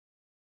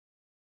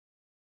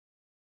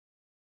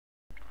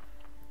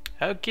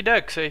Okie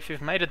doke, so if you've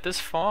made it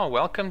this far,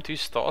 welcome to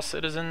Star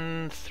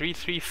Citizen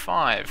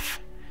 335.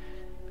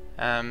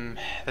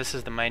 This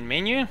is the main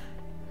menu.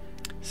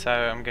 So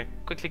I'm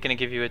quickly going to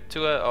give you a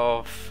tour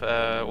of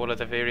all of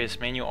the various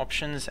menu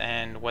options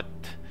and what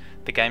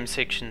the game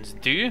sections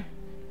do,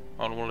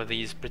 what all of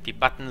these pretty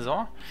buttons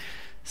are.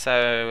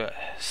 So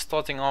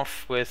starting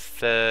off with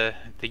the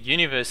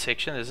universe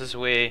section, this is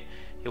where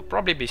you'll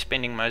probably be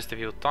spending most of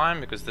your time,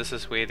 because this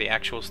is where the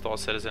actual Star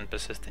Citizen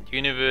persistent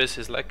universe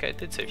is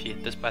located. So if you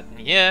hit this button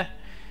here,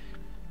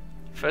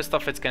 first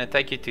off it's going to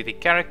take you to the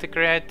character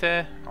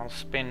creator. I'll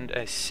spend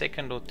a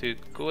second or two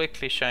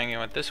quickly showing you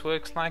what this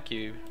works like.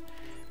 You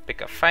pick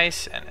a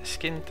face and a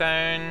skin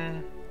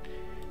tone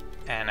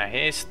and a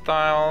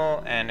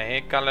hairstyle and a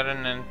hair color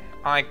and an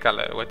eye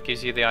color. What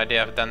gives you the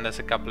idea, I've done this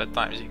a couple of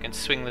times. You can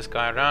swing this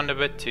guy around a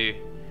bit to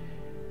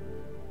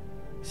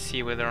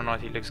see whether or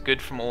not he looks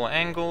good from all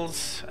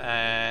angles,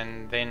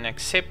 and then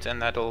accept,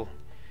 and that'll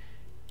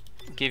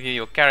give you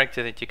your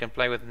character that you can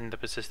play with in the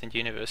persistent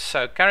universe.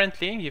 So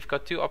currently you've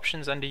got two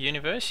options under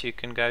universe. You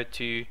can go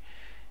to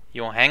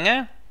your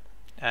hangar.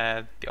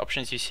 The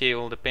options you see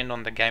will depend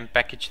on the game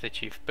package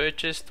that you've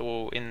purchased,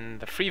 or in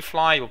the free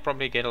fly you'll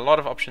probably get a lot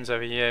of options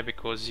over here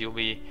because you'll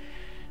be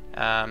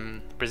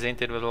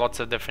presented with lots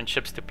of different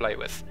ships to play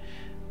with.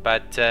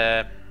 But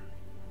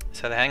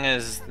so the hangar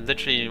is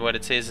literally what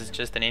it says, is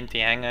just an empty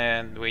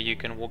hangar where you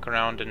can walk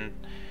around and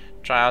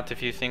try out a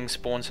few things,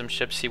 spawn some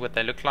ships, see what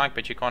they look like,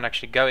 but you can't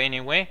actually go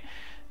anywhere.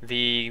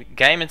 The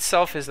game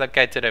itself is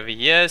located over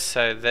here.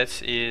 So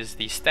this is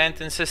the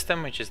Stanton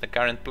system, which is the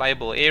current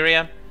playable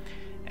area,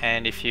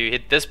 and if you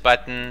hit this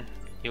button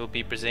you'll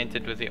be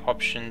presented with the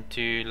option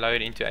to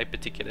load into a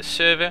particular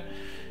server.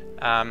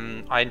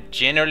 I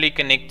generally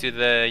connect to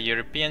the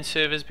European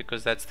servers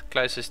because that's the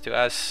closest to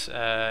us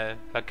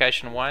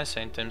location wise,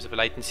 so in terms of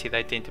latency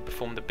they tend to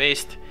perform the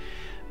best.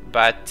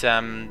 But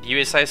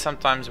USA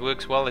sometimes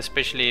works well,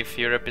 especially if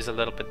Europe is a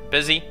little bit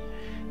busy.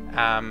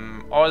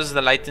 Oz,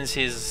 the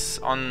latency is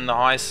on the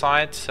high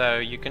side, so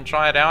you can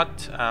try it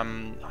out.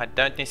 I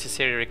don't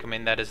necessarily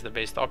recommend that as the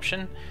best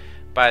option,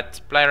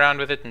 but play around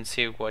with it and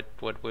see what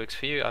works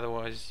for you.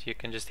 Otherwise you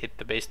can just hit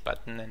the best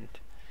button and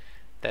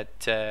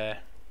that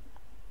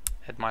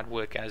it might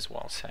work as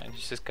well. So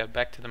let's just go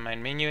back to the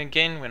main menu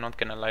again. We're not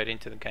going to load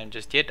into the game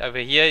just yet. Over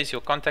here is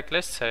your contact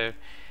list. So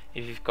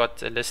if you've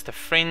got a list of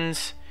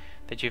friends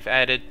that you've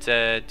added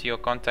to your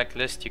contact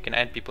list, you can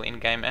add people in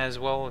game as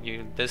well.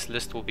 This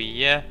list will be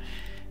here,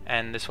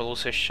 and this will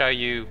also show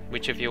you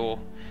which of your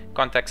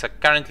contacts are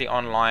currently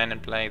online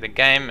and playing the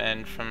game,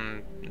 and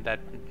from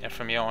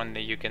here on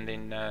you can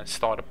then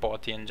start a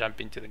party and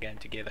jump into the game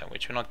together,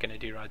 which we're not going to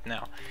do right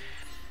now.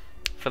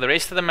 For the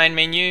rest of the main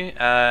menu,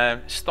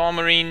 Star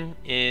Marine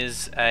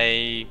is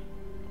a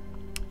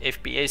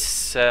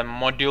FPS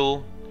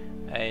module,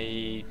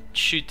 a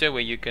shooter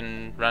where you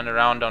can run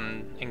around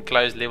on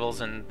enclosed levels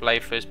and play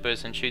first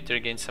person shooter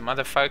against some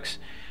other folks.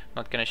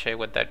 I'm not going to show you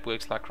what that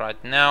works like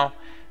right now.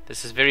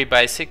 This is very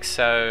basic,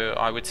 so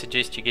I would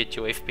suggest you get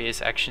your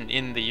FPS action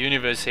in the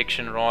universe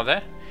section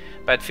rather,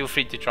 but feel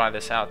free to try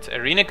this out.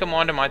 Arena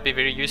Commander might be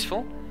very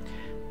useful.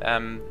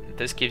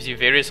 This gives you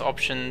various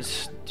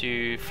options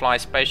to fly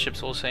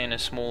spaceships also in a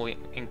small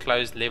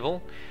enclosed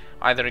level,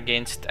 either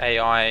against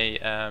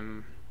AI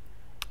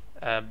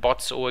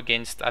bots or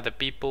against other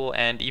people,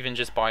 and even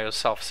just by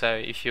yourself. So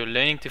if you're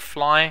learning to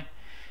fly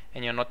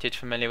and you're not yet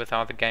familiar with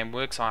how the game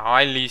works, I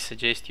highly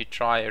suggest you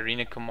try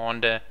Arena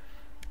Commander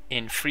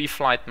in free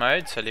flight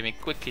mode. So let me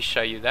quickly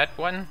show you that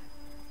one,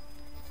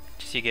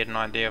 just so you get an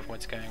idea of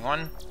what's going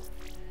on.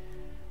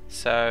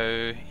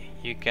 So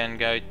you can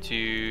go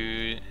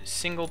to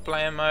single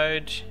player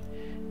mode,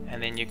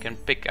 and then you can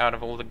pick out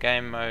of all the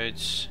game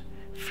modes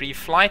free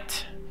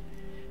flight,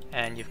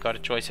 and you've got a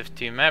choice of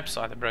two maps,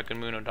 either Broken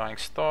Moon or Dying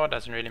Star.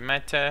 Doesn't really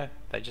matter,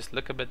 they just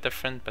look a bit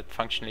different, but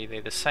functionally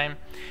they're the same.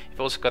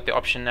 You've also got the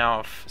option now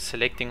of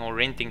selecting or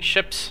renting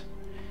ships,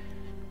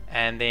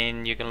 and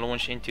then you can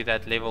launch into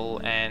that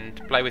level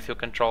and play with your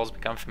controls,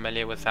 become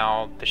familiar with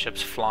how the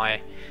ships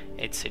fly,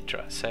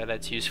 etc. So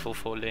that's useful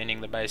for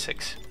learning the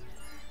basics.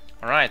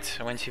 Alright,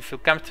 so once you feel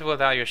comfortable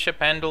with how your ship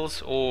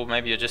handles, or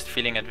maybe you're just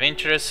feeling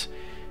adventurous,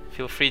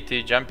 feel free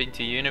to jump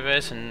into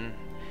universe and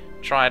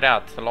try it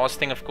out. The last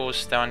thing of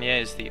course down here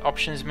is the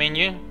options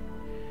menu,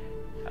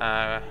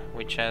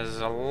 which has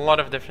a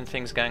lot of different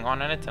things going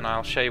on in it, and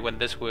I'll show you what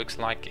this works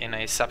like in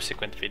a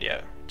subsequent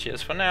video.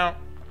 Cheers for now.